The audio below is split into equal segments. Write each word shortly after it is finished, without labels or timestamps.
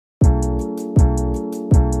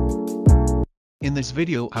In this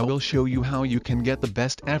video I will show you how you can get the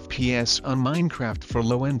best FPS on Minecraft for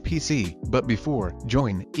low-end PC. But before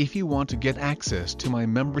join, if you want to get access to my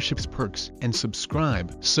memberships perks and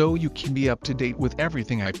subscribe so you can be up to date with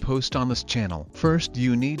everything I post on this channel. First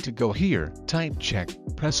you need to go here, type check,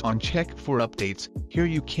 press on check for updates. Here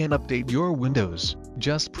you can update your Windows.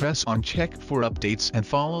 Just press on check for updates and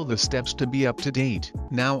follow the steps to be up to date.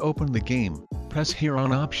 Now open the game, press here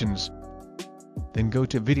on options. Then go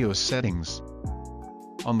to video settings.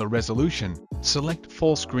 On the resolution, select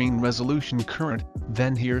full screen resolution current,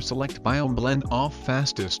 then here select biome blend off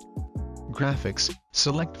fastest. Graphics,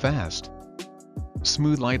 select fast.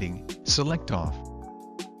 Smooth lighting, select off.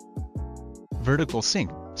 Vertical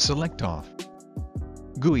sync, select off.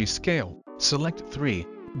 GUI scale, select 3.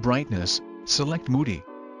 Brightness, select moody.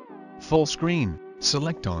 Full screen,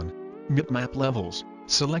 select on. Bitmap levels,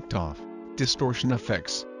 select off. Distortion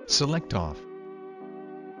effects, select off.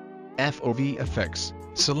 FOV effects,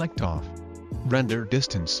 select off. Render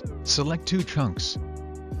distance, select 2 chunks.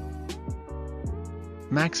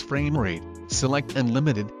 Max frame rate, select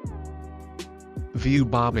unlimited. View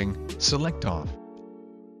bobbing, select off.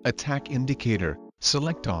 Attack indicator,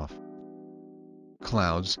 select off.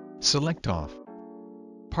 Clouds, select off.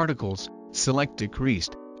 Particles, select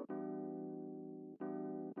decreased.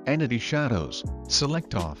 Entity shadows,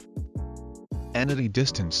 select off. Entity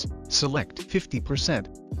distance, select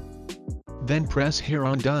 50%. Then press here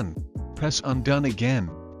on done. Press on done again.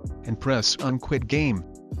 And press on quit game.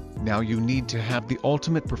 Now you need to have the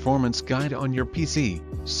ultimate performance guide on your PC,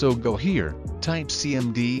 so go here, type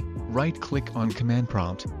CMD, right click on command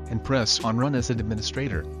prompt, and press on run as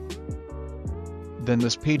administrator. Then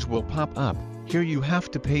this page will pop up. Here you have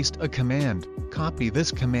to paste a command. Copy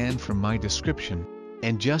this command from my description,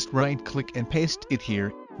 and just right click and paste it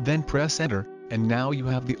here, then press enter, and now you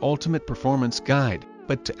have the ultimate performance guide.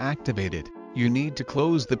 But to activate it, you need to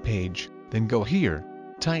close the page, then go here,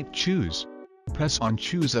 type choose. Press on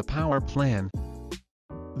choose a power plan.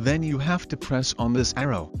 Then you have to press on this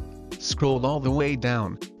arrow. Scroll all the way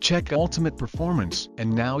down, check ultimate performance,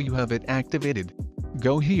 and now you have it activated.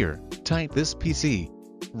 Go here, type this PC.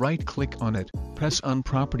 Right click on it, press on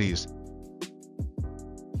properties.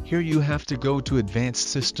 Here you have to go to advanced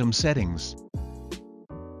system settings.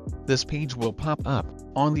 This page will pop up.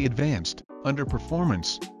 On the advanced, under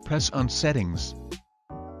performance, press on settings.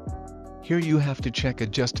 Here you have to check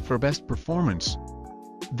adjust for best performance.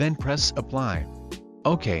 Then press apply.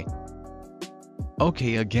 OK.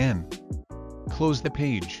 OK again. Close the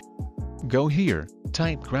page. Go here,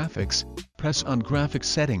 type graphics, press on graphics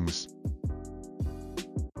settings.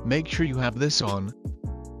 Make sure you have this on.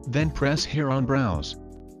 Then press here on browse.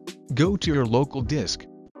 Go to your local disk.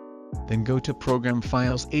 Then go to program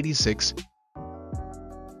files 86.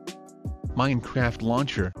 Minecraft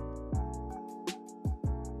launcher.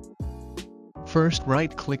 First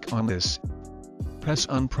right click on this. Press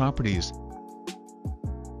on properties.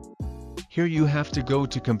 Here you have to go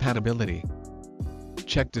to compatibility.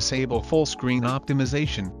 Check disable full screen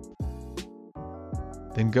optimization.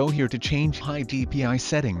 Then go here to change high DPI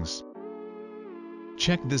settings.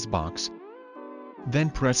 Check this box. Then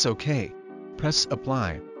press OK. Press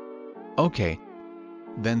apply. OK.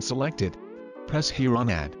 Then select it. Press here on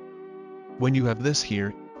add. When you have this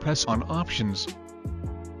here, press on options.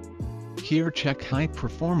 Here check high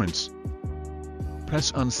performance.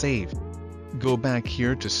 Press on save. Go back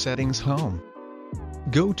here to settings home.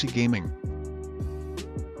 Go to gaming.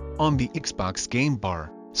 On the Xbox game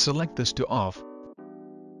bar, select this to off.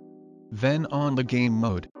 Then on the game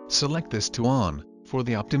mode, select this to on, for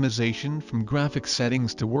the optimization from graphics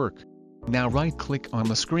settings to work. Now right click on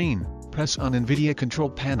the screen, press on NVIDIA control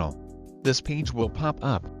panel. This page will pop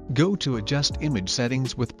up. Go to adjust image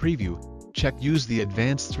settings with preview. Check use the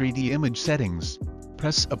advanced 3D image settings.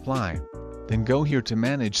 Press apply. Then go here to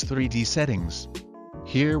manage 3D settings.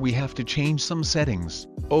 Here we have to change some settings.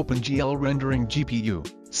 Open GL rendering GPU.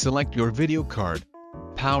 Select your video card.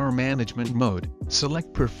 Power management mode.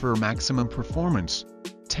 Select prefer maximum performance.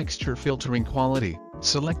 Texture filtering quality.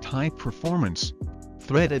 Select high performance.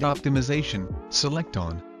 Threaded optimization. Select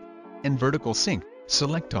on. And vertical sync.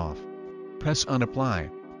 Select off. Press on apply.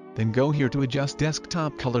 Then go here to adjust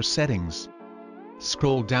desktop color settings.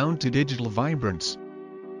 Scroll down to digital vibrance.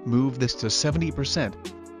 Move this to 70%.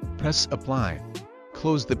 Press apply.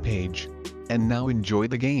 Close the page. And now enjoy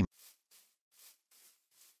the game.